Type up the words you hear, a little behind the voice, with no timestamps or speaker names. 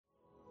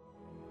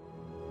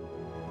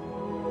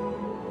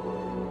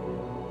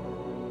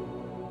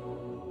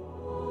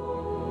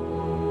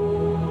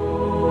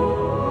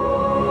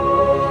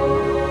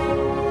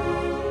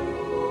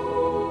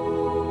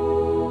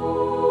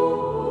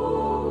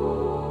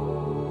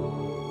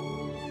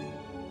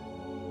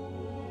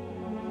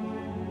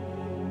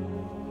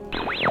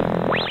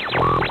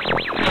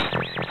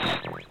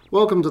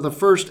Welcome to the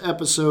first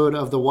episode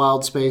of the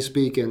Wild Space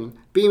Beacon,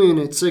 beaming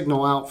its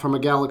signal out from a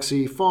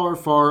galaxy far,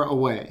 far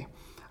away.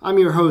 I'm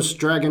your host,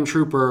 Dragon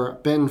Trooper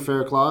Ben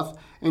Faircloth,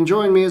 and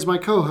join me is my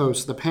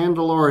co-host, the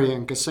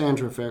Pandalorian,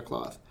 Cassandra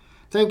Faircloth.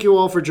 Thank you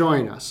all for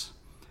joining us.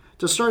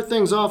 To start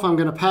things off, I'm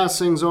going to pass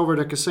things over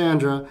to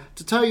Cassandra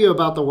to tell you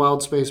about the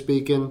Wild Space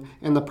Beacon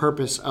and the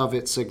purpose of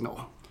its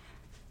signal.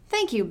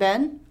 Thank you,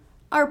 Ben.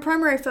 Our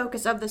primary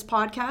focus of this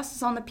podcast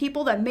is on the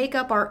people that make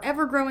up our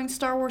ever-growing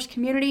Star Wars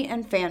community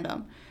and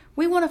fandom.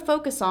 We want to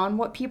focus on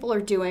what people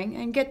are doing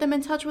and get them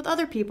in touch with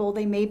other people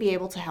they may be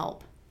able to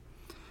help.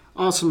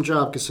 Awesome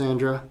job,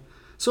 Cassandra.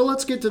 So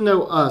let's get to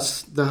know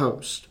us, the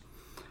host.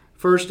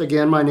 First,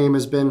 again, my name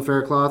is Ben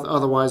Faircloth,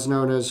 otherwise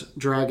known as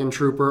Dragon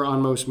Trooper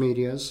on most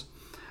medias.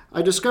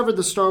 I discovered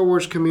the Star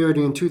Wars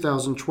community in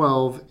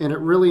 2012, and it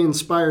really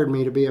inspired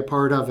me to be a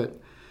part of it.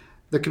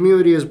 The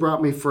community has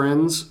brought me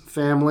friends,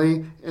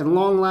 family, and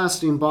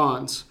long-lasting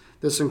bonds.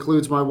 This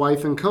includes my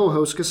wife and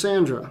co-host,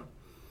 Cassandra.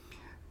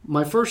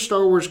 My first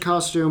Star Wars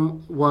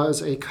costume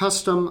was a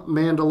custom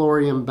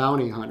Mandalorian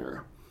bounty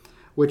hunter,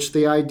 which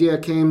the idea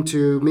came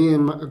to me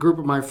and a group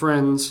of my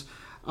friends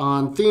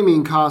on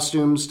theming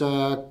costumes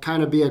to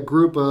kind of be a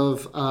group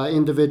of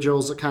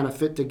individuals that kind of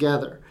fit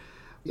together.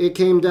 It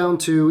came down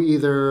to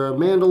either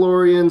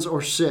Mandalorians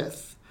or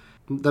Sith.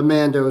 The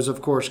Mandos,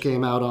 of course,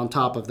 came out on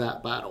top of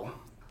that battle.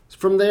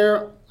 From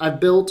there, I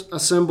built,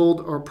 assembled,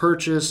 or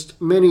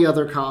purchased many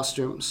other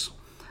costumes.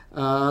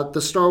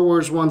 The Star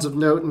Wars ones of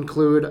note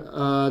include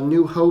a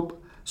New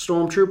Hope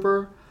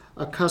Stormtrooper,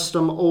 a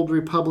custom Old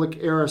Republic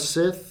era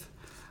Sith,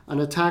 an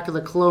Attack of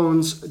the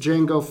Clones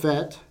Jango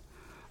Fett,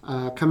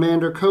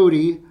 Commander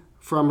Cody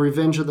from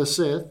Revenge of the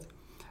Sith,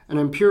 an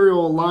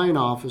Imperial Line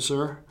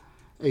officer,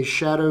 a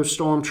Shadow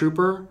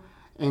Stormtrooper,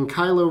 and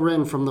Kylo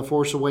Ren from The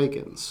Force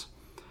Awakens.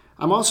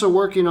 I'm also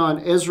working on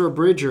Ezra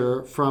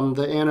Bridger from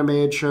the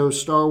animated show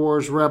Star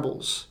Wars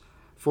Rebels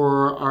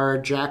for our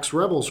Jax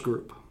Rebels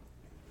group.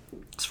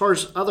 As far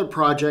as other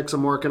projects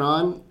I'm working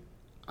on,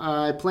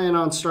 I plan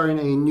on starting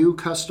a new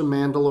custom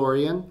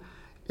Mandalorian,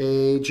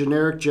 a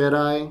generic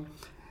Jedi,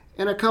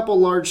 and a couple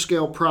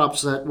large-scale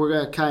props that we're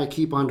going to kind of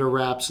keep under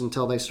wraps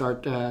until they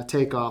start to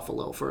take off a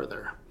little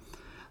further.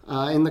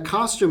 In the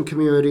costume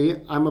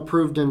community, I'm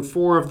approved in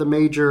 4 of the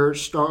major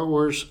Star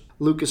Wars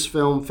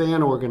Lucasfilm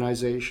fan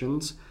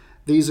organizations.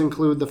 These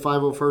include the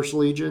 501st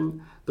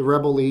Legion, the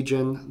Rebel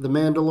Legion, the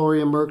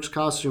Mandalorian Mercs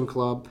Costume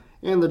Club,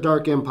 and the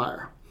Dark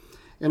Empire.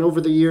 And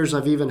over the years,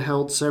 I've even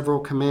held several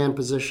command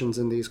positions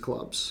in these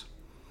clubs.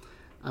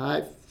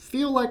 I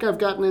feel like I've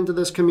gotten into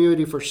this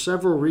community for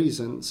several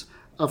reasons.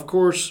 Of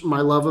course, my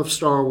love of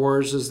Star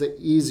Wars is the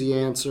easy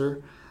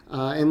answer,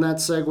 and that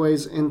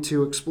segues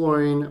into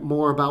exploring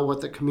more about what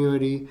the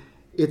community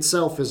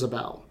itself is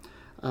about.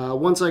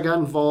 Once I got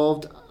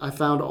involved, I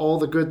found all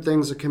the good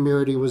things the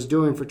community was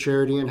doing for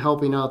charity and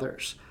helping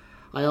others.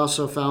 I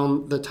also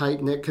found the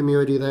tight-knit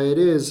community that it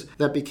is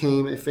that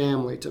became a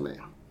family to me.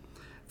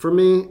 For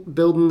me,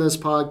 building this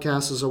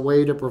podcast is a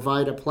way to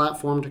provide a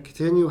platform to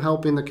continue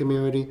helping the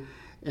community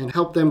and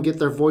help them get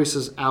their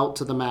voices out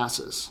to the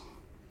masses.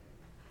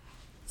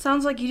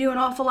 Sounds like you do an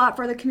awful lot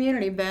for the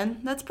community, Ben.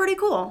 That's pretty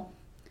cool.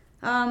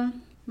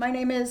 My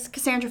name is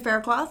Cassandra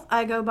Faircloth.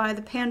 I go by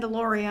the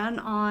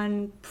Pandalorian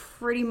on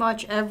pretty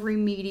much every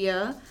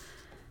media.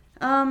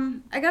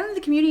 I got into the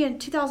community in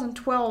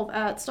 2012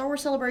 at Star Wars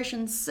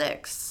Celebration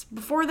 6.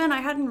 Before then, I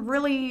hadn't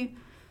really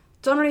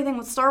done anything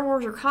with Star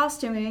Wars or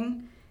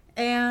costuming,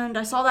 and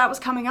I saw that was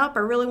coming up. I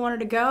really wanted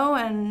to go,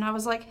 and I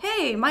was like,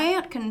 hey, my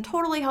aunt can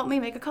totally help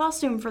me make a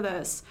costume for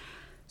this.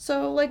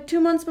 So, 2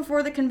 months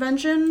before the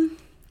convention,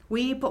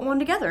 we put one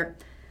together.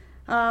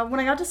 When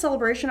I got to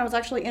Celebration, I was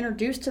actually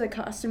introduced to the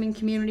costuming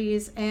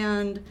communities,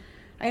 and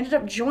I ended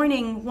up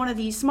joining one of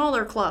the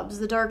smaller clubs,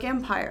 the Dark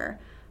Empire.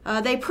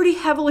 They pretty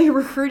heavily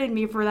recruited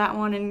me for that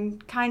one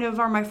and kind of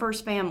are my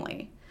first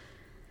family.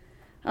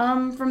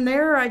 From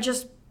there, I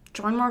just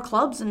joined more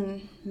clubs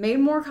and made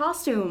more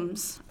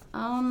costumes.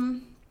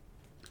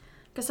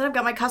 Like I said, I've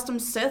got my custom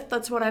Sith.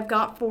 That's what I've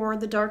got for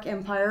the Dark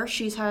Empire.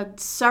 She's had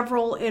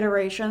several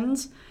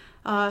iterations,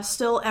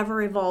 still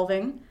ever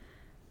evolving.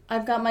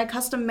 I've got my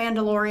custom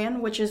Mandalorian,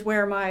 which is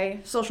where my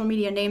social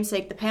media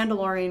namesake, the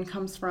Pandalorian,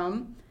 comes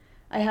from.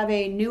 I have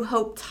a New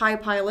Hope TIE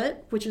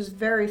Pilot, which is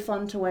very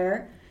fun to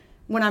wear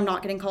when I'm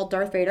not getting called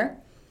Darth Vader.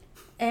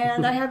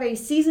 And I have a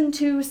Season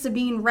 2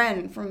 Sabine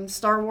Wren from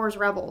Star Wars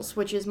Rebels,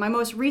 which is my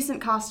most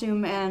recent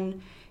costume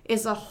and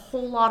is a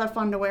whole lot of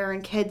fun to wear,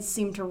 and kids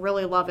seem to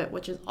really love it,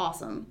 which is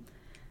awesome.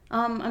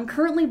 I'm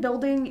currently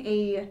building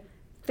a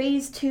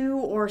Phase 2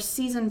 or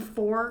Season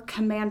 4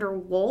 Commander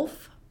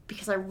Wolf,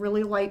 because I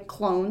really like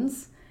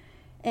clones.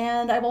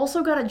 And I've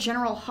also got a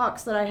General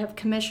Hux that I have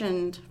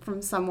commissioned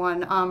from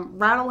someone,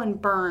 Rattle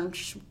and Burn.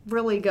 She's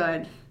really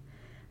good.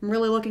 I'm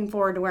really looking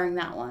forward to wearing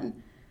that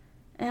one.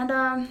 And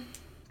I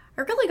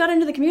really got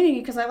into the community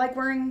because I like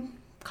wearing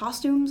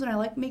costumes and I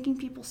like making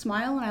people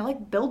smile and I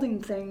like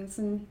building things,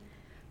 and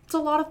it's a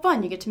lot of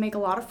fun. You get to make a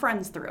lot of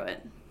friends through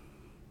it.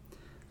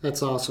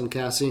 That's awesome,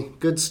 Cassie.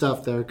 Good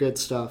stuff there, good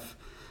stuff.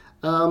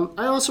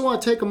 I also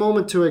want to take a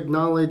moment to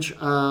acknowledge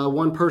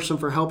one person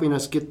for helping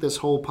us get this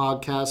whole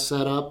podcast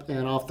set up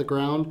and off the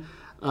ground.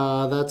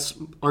 That's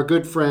our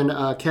good friend,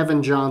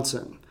 Kevin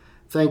Johnson.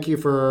 Thank you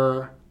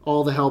for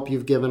all the help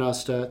you've given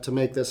us to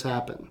make this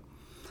happen.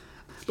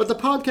 But the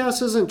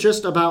podcast isn't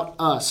just about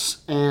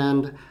us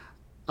and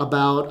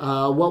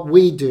about what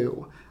we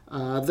do.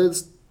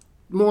 That's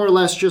more or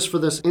less just for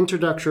this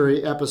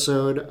introductory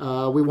episode.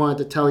 We wanted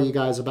to tell you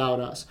guys about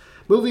us.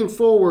 Moving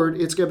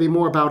forward, it's going to be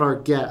more about our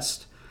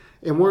guest.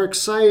 And we're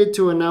excited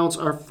to announce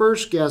our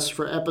first guest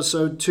for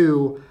episode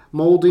 2,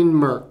 Molding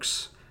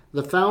Mercs,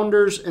 the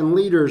founders and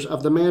leaders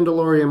of the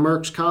Mandalorian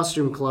Mercs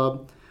Costume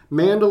Club,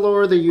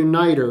 Mandalore the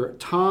Uniter,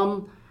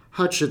 Tom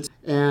Hutchins,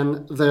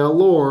 and the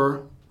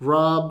Allure,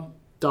 Rob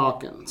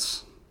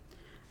Dawkins.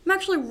 I'm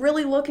actually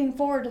really looking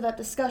forward to that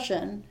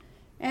discussion.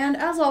 And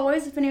as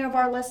always, if any of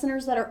our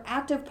listeners that are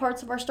active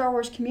parts of our Star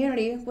Wars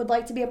community would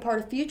like to be a part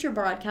of future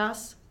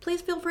broadcasts,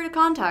 please feel free to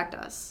contact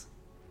us.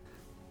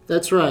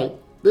 That's right.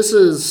 This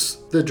is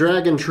the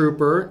Dragon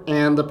Trooper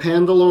and the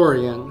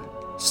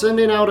Pandalorian,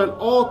 sending out an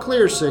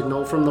all-clear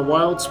signal from the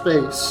wild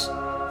space.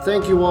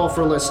 Thank you all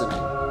for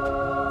listening.